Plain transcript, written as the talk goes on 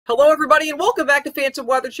Hello everybody and welcome back to Phantom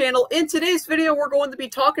Weather Channel. In today's video we're going to be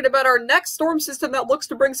talking about our next storm system that looks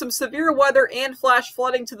to bring some severe weather and flash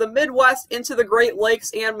flooding to the Midwest, into the Great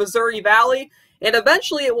Lakes and Missouri Valley. And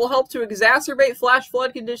eventually it will help to exacerbate flash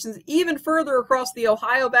flood conditions even further across the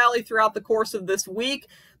Ohio Valley throughout the course of this week.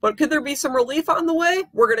 But could there be some relief on the way?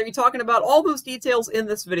 We're going to be talking about all those details in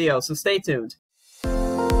this video, so stay tuned.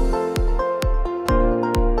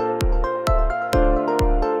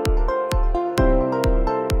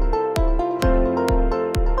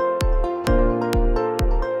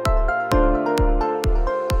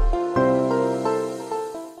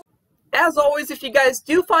 As always, if you guys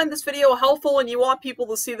do find this video helpful and you want people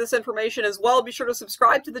to see this information as well, be sure to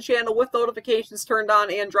subscribe to the channel with notifications turned on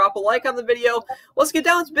and drop a like on the video. Let's get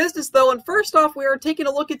down to business though, and first off, we are taking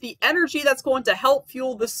a look at the energy that's going to help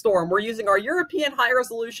fuel this storm. We're using our European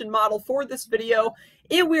high-resolution model for this video,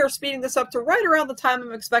 and we are speeding this up to right around the time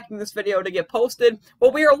I'm expecting this video to get posted.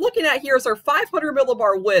 What we are looking at here is our 500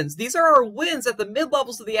 millibar winds. These are our winds at the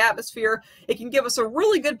mid-levels of the atmosphere. It can give us a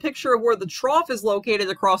really good picture of where the trough is located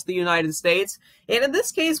across the United States. And in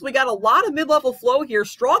this case, we got a lot of mid-level flow here,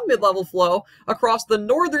 strong mid-level flow across the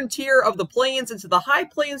northern tier of the plains into the high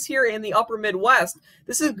plains here in the upper Midwest.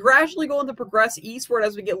 This is gradually going to progress eastward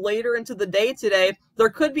as we get later into the day today. There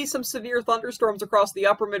could be some severe thunderstorms across the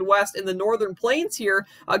upper Midwest and the northern plains here,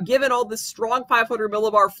 given all this strong 500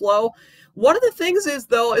 millibar flow. One of the things is,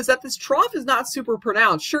 though, is that this trough is not super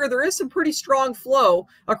pronounced. Sure, there is some pretty strong flow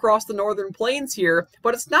across the northern plains here,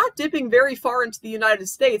 but it's not dipping very far into the United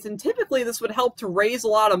States, and typically this would help to raise a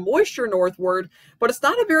lot of moisture northward, but it's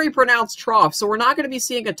not a very pronounced trough, so we're not going to be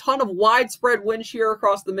seeing a ton of widespread wind shear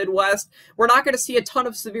across the Midwest. We're not going to see a ton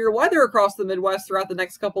of severe weather across the Midwest throughout the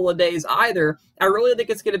next couple of days either. I really think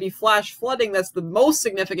it's going to be flash flooding that's the most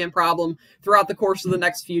significant problem throughout the course of the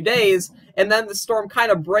next few days, and then the storm kind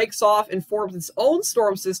of breaks off and forms its own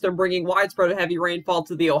storm system, bringing widespread heavy rainfall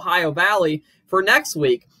to the Ohio Valley for next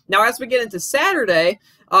week. Now, as we get into Saturday,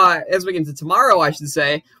 as we get into tomorrow, I should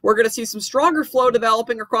say, we're going to see some stronger flow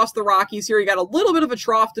developing across the Rockies here. You got a little bit of a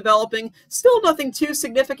trough developing, still nothing too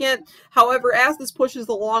significant. However, as this pushes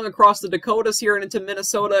along across the Dakotas here and into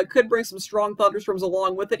Minnesota, it could bring some strong thunderstorms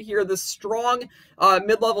along with it here. This strong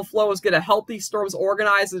mid-level flow is going to help these storms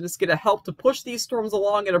organize, and it's going to help to push these storms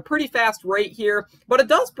along at a pretty fast rate here. But it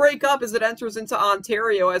does break up as it enters into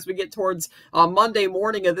Ontario as we get towards Monday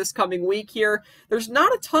morning of this coming week here. There's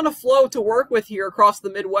not a ton of flow to work with here across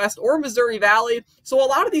the Midwest or Missouri Valley, so a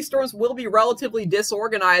lot of these storms will be relatively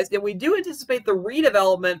disorganized, and we do anticipate the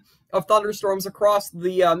redevelopment of thunderstorms across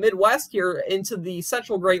the Midwest here into the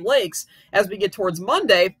central Great Lakes as we get towards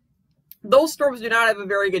Monday. Those storms do not have a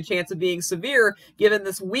very good chance of being severe given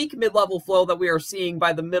this weak mid-level flow that we are seeing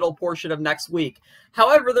by the middle portion of next week.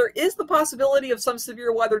 However, there is the possibility of some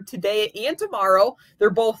severe weather today and tomorrow.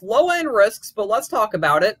 They're both low-end risks, but let's talk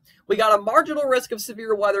about it. We got a marginal risk of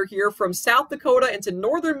severe weather here from South Dakota into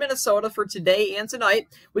northern Minnesota for today and tonight.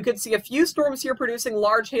 We could see a few storms here producing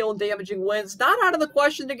large hail and damaging winds. Not out of the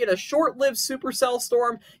question to get a short-lived supercell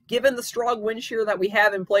storm given the strong wind shear that we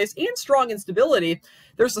have in place and strong instability.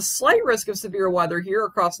 There's a slight risk of severe weather here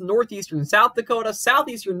across northeastern South Dakota,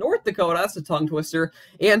 southeastern North Dakota, that's a tongue twister,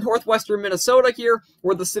 and northwestern Minnesota here,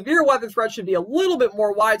 where the severe weather threat should be a little bit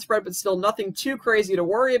more widespread, but still nothing too crazy to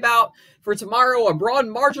worry about. For tomorrow, a broad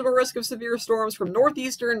marginal risk of severe storms from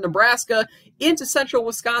northeastern Nebraska into central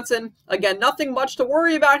Wisconsin. Again, nothing much to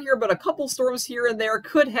worry about here, but a couple storms here and there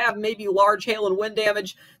could have maybe large hail and wind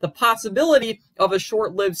damage, the possibility of a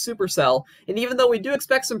short-lived supercell. And even though we do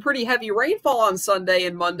expect some pretty heavy rainfall on Sunday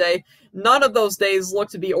and Monday, none of those days look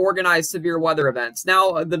to be organized severe weather events.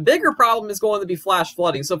 Now, the bigger problem is going to be flash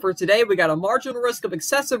flooding. So for today, we got a marginal risk of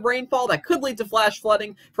excessive rainfall that could lead to flash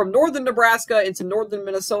flooding from northern Nebraska into northern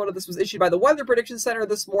Minnesota. This was issued by the Weather Prediction Center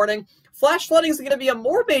this morning. Flash flooding is going to be a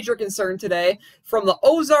more major concern today from the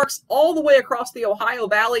Ozarks all the way across the Ohio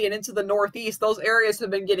Valley and into the Northeast. Those areas have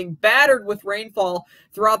been getting battered with rainfall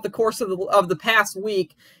throughout the course of the past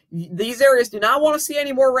week. These areas do not want to see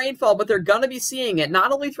any more rainfall, but they're going to be seeing it,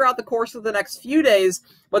 not only throughout the course of the next few days,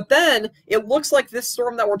 but then it looks like this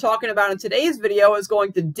storm that we're talking about in today's video is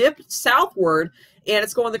going to dip southward, and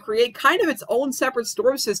it's going to create kind of its own separate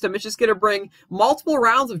storm system. It's just going to bring multiple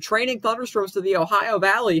rounds of training thunderstorms to the Ohio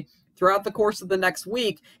Valley throughout the course of the next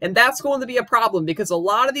week, and that's going to be a problem because a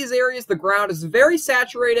lot of these areas, the ground is very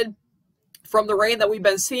saturated from the rain that we've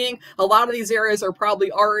been seeing. A lot of these areas are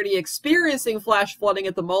probably already experiencing flash flooding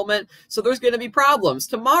at the moment, so there's going to be problems.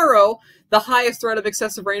 Tomorrow, the highest threat of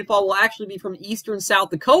excessive rainfall will actually be from eastern South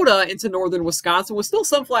Dakota into northern Wisconsin, with still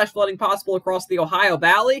some flash flooding possible across the Ohio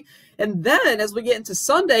Valley. And then, as we get into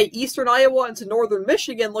Sunday, eastern Iowa into northern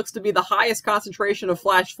Michigan looks to be the highest concentration of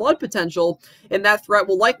flash flood potential, and that threat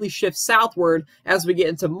will likely shift southward as we get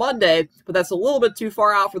into Monday, but that's a little bit too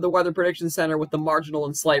far out for the Weather Prediction Center with the marginal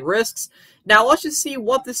and slight risks. Now, let's just see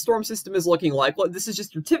what this storm system is looking like. Well, this is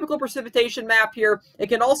just your typical precipitation map here. It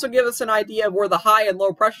can also give us an idea of where the high and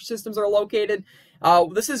low pressure systems are located.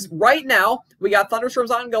 This is right now. We got thunderstorms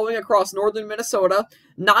ongoing across northern Minnesota.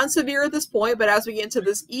 Non-severe at this point, but as we get into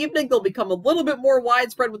this evening, they'll become a little bit more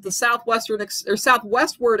widespread with the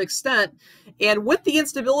southwestward extent. And with the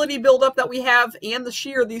instability buildup that we have and the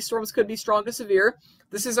shear, these storms could be strong to severe.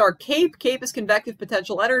 This is our CAPE. CAPE is convective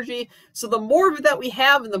potential energy. So the more of it that we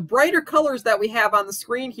have and the brighter colors that we have on the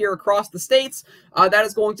screen here across the states, that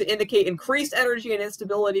is going to indicate increased energy and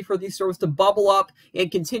instability for these storms to bubble up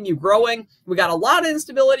and continue growing. We got a lot of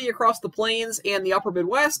instability across the plains and the upper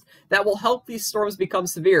Midwest that will help these storms become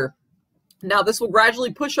severe. Now, this will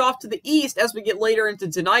gradually push off to the east as we get later into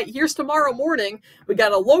tonight. Here's tomorrow morning. We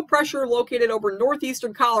got a low pressure located over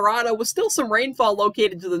northeastern Colorado with still some rainfall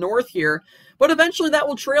located to the north here. But eventually that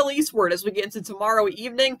will trail eastward as we get into tomorrow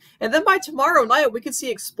evening. And then by tomorrow night, we could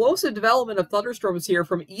see explosive development of thunderstorms here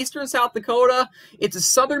from eastern South Dakota into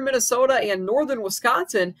southern Minnesota and northern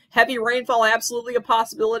Wisconsin. Heavy rainfall absolutely a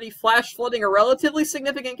possibility. Flash flooding a relatively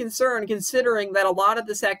significant concern, considering that a lot of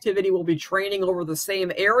this activity will be training over the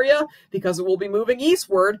same area because it will be moving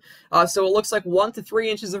eastward. So it looks like 1 to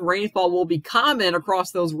 3 inches of rainfall will be common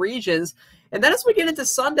across those regions. And then as we get into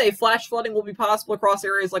Sunday, flash flooding will be possible across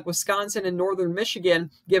areas like Wisconsin and northern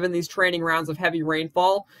Michigan, given these training rounds of heavy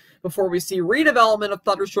rainfall, before we see redevelopment of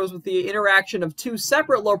thunderstorms with the interaction of 2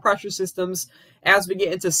 separate low-pressure systems as we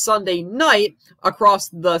get into Sunday night across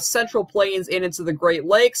the Central Plains and into the Great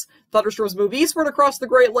Lakes. Thunderstorms move eastward across the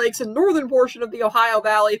Great Lakes and northern portion of the Ohio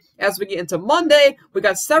Valley. As we get into Monday, we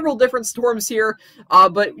got several different storms here,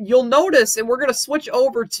 but you'll notice, and we're going to switch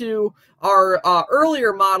over to our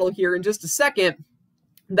earlier model here in just a second,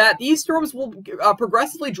 that these storms will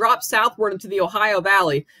progressively drop southward into the Ohio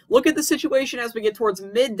Valley. Look at the situation as we get towards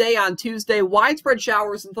midday on Tuesday. Widespread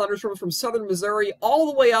showers and thunderstorms from southern Missouri all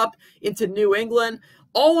the way up into New England.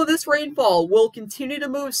 All of this rainfall will continue to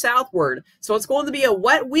move southward. So it's going to be a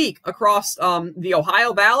wet week across the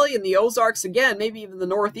Ohio Valley and the Ozarks again, maybe even the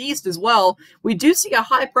Northeast as well. We do see a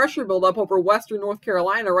high pressure buildup over western North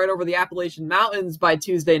Carolina, right over the Appalachian Mountains by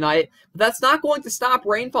Tuesday night. But that's not going to stop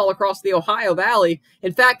rainfall across the Ohio Valley.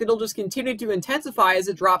 In fact, it'll just continue to intensify as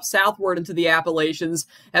it drops southward into the Appalachians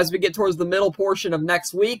as we get towards the middle portion of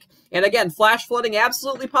next week. And again, flash flooding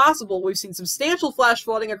absolutely possible. We've seen substantial flash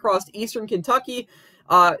flooding across eastern Kentucky,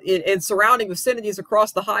 in surrounding vicinities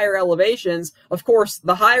across the higher elevations. Of course,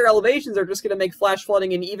 the higher elevations are just going to make flash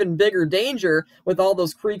flooding an even bigger danger with all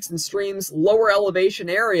those creeks and streams, lower elevation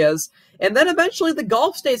areas. And then eventually the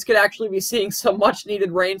Gulf states could actually be seeing some much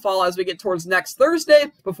needed rainfall as we get towards next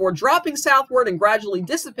Thursday before dropping southward and gradually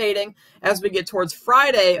dissipating as we get towards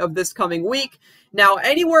Friday of this coming week. Now,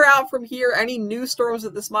 anywhere out from here, any new storms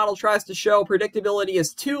that this model tries to show, predictability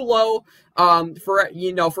is too low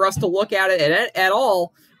for us to look at it at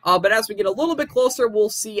all. But as we get a little bit closer, we'll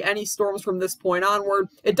see any storms from this point onward.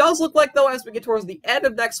 It does look like, though, as we get towards the end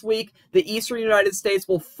of next week, the eastern United States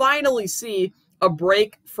will finally see a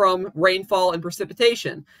break from rainfall and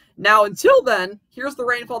precipitation. Now, until then, here's the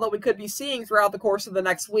rainfall that we could be seeing throughout the course of the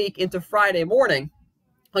next week into Friday morning.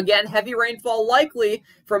 Again, heavy rainfall likely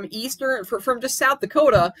from just South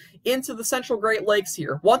Dakota into the central Great Lakes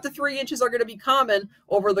here. 1 to 3 inches are going to be common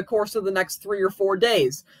over the course of the next 3 or 4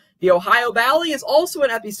 days. The Ohio Valley is also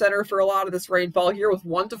an epicenter for a lot of this rainfall here, with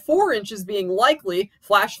 1 to 4 inches being likely.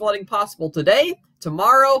 Flash flooding possible today,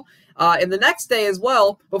 tomorrow, and the next day as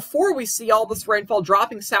well, before we see all this rainfall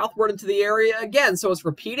dropping southward into the area again. So it's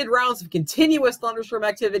repeated rounds of continuous thunderstorm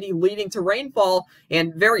activity leading to rainfall,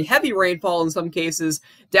 and very heavy rainfall in some cases,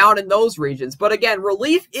 down in those regions. But again,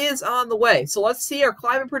 relief is on the way. So let's see our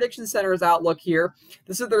Climate Prediction Center's outlook here.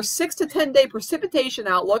 This is their 6 to 10 day precipitation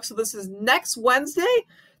outlook. So this is next Wednesday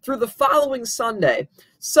through the following Sunday.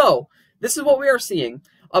 So this is what we are seeing.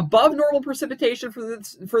 Above normal precipitation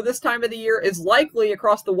for this time of the year is likely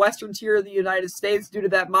across the western tier of the United States due to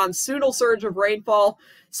that monsoonal surge of rainfall.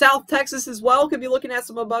 South Texas as well could be looking at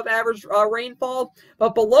some above average rainfall,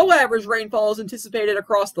 but below average rainfall is anticipated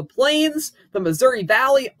across the plains, the Missouri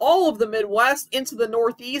Valley, all of the Midwest, into the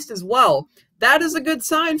Northeast as well. That is a good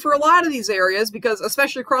sign for a lot of these areas, because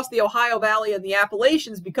especially across the Ohio Valley and the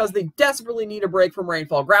Appalachians, because they desperately need a break from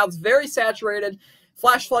rainfall. Ground's very saturated.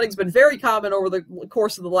 Flash flooding's been very common over the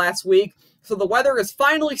course of the last week, so the weather is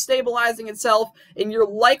finally stabilizing itself, and you're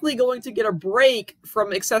likely going to get a break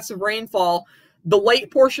from excessive rainfall the late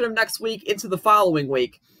portion of next week into the following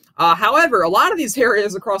week. However, a lot of these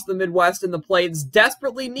areas across the Midwest and the Plains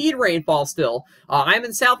desperately need rainfall still. I'm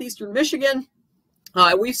in southeastern Michigan.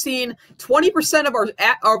 We've seen 20%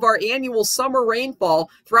 of our annual summer rainfall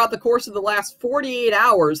throughout the course of the last 48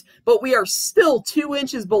 hours, but we are still 2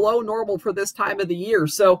 inches below normal for this time of the year.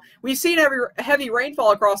 So we've seen heavy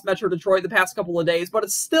rainfall across Metro Detroit the past couple of days, but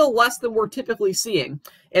it's still less than we're typically seeing.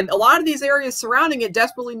 And a lot of these areas surrounding it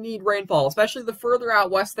desperately need rainfall, especially the further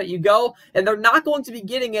out west that you go, and they're not going to be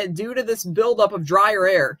getting it due to this buildup of drier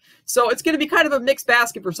air. So it's going to be kind of a mixed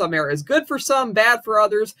basket for some areas. Good for some, bad for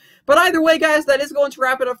others. But either way, guys, that is going to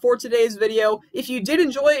wrap it up for today's video. If you did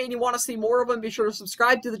enjoy it and you want to see more of them, be sure to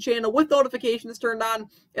subscribe to the channel with notifications turned on.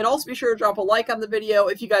 And also be sure to drop a like on the video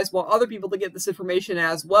if you guys want other people to get this information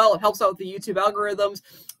as well. It helps out with the YouTube algorithms.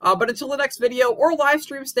 But until the next video or live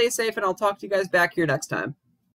stream, stay safe, and I'll talk to you guys back here next time.